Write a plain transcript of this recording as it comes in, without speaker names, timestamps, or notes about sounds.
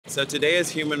So today is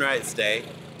Human Rights Day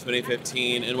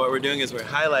 2015, and what we're doing is we're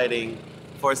highlighting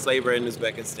forced labor in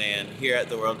Uzbekistan here at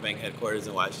the World Bank headquarters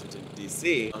in Washington,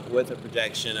 D.C., with a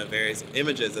projection of various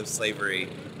images of slavery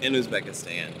in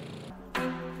Uzbekistan.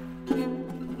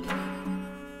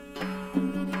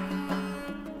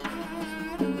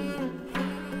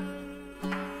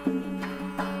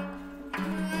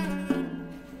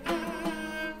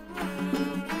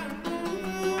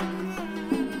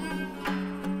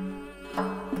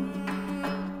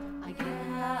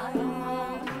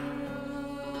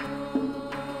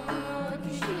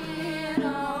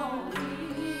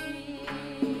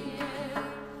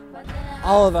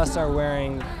 All of us are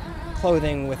wearing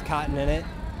clothing with cotton in it.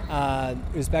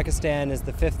 Uzbekistan is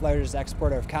the 5th largest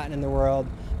exporter of cotton in the world.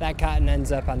 That cotton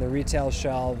ends up on the retail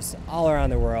shelves all around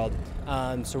the world.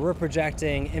 So we're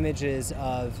projecting images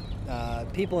of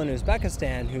people in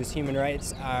Uzbekistan whose human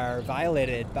rights are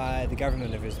violated by the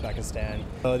government of Uzbekistan.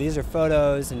 So these are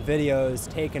photos and videos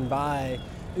taken by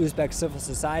Uzbek civil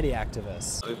society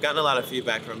activists. We've gotten a lot of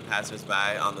feedback from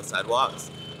passersby on the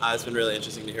sidewalks. It's been really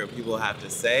interesting to hear what people have to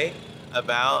say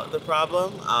about the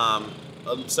problem.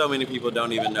 So many people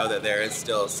don't even know that there is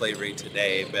still slavery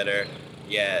today. Better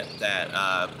yet,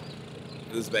 that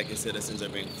Uzbek citizens are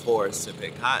being forced to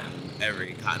pick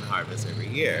cotton harvest every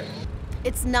year.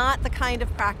 It's not the kind of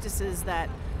practices that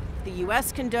the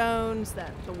U.S. condones,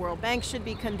 that the World Bank should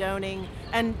be condoning,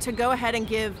 and to go ahead and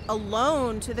give a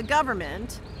loan to the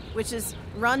government, which is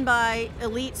run by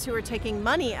elites who are taking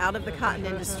money out of the cotton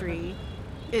industry,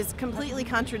 is completely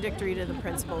contradictory to the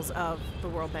principles of the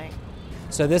World Bank.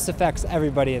 So this affects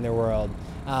everybody in the world.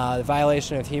 The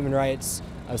violation of human rights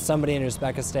of somebody in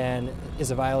Uzbekistan is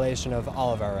a violation of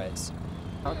all of our rights.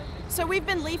 So we've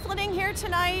been leafleting here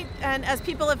tonight, and as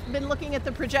people have been looking at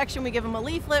the projection, we give them a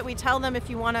leaflet. We tell them if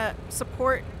you want to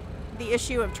support the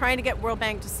issue of trying to get World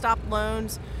Bank to stop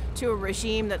loans to a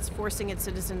regime that's forcing its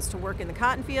citizens to work in the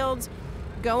cotton fields,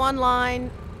 go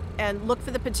online and look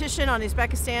for the petition on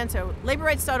Uzbekistan. So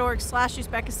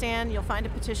laborrights.org/Uzbekistan, you'll find a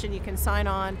petition you can sign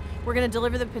on. We're going to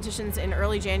deliver the petitions in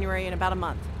early January, in about a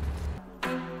month.